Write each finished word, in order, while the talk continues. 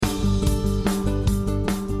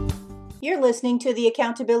You're listening to the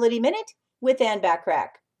Accountability Minute with Ann Backrack.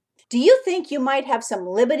 Do you think you might have some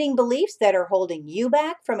limiting beliefs that are holding you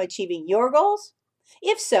back from achieving your goals?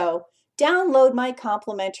 If so, download my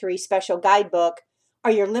complimentary special guidebook,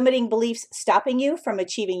 Are Your Limiting Beliefs Stopping You from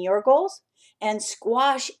Achieving Your Goals? And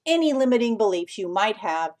squash any limiting beliefs you might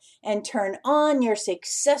have and turn on your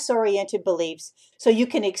success-oriented beliefs so you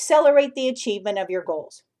can accelerate the achievement of your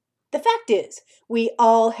goals. The fact is, we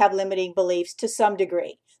all have limiting beliefs to some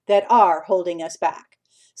degree that are holding us back.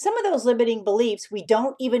 Some of those limiting beliefs we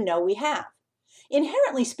don't even know we have.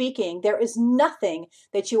 Inherently speaking, there is nothing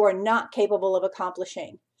that you are not capable of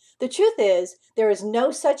accomplishing. The truth is, there is no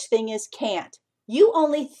such thing as can't. You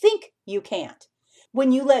only think you can't.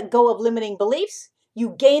 When you let go of limiting beliefs,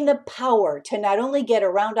 you gain the power to not only get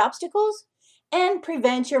around obstacles and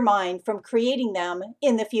prevent your mind from creating them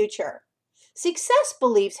in the future. Success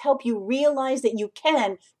beliefs help you realize that you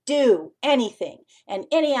can do anything, and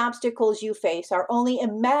any obstacles you face are only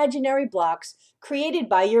imaginary blocks created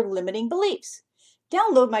by your limiting beliefs.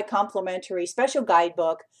 Download my complimentary special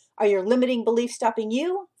guidebook, Are Your Limiting Beliefs Stopping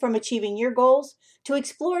You from Achieving Your Goals? To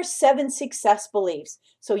explore 7 success beliefs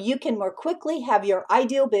so you can more quickly have your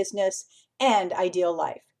ideal business and ideal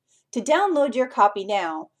life. To download your copy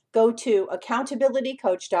now, go to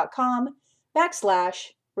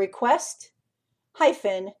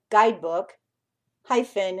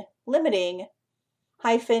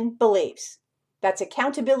That's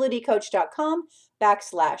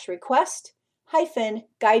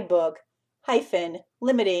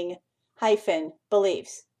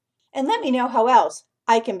accountabilitycoach.com/request-guidebook-limiting-beliefs. And let me know how else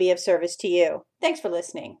I can be of service to you. Thanks for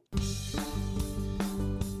listening.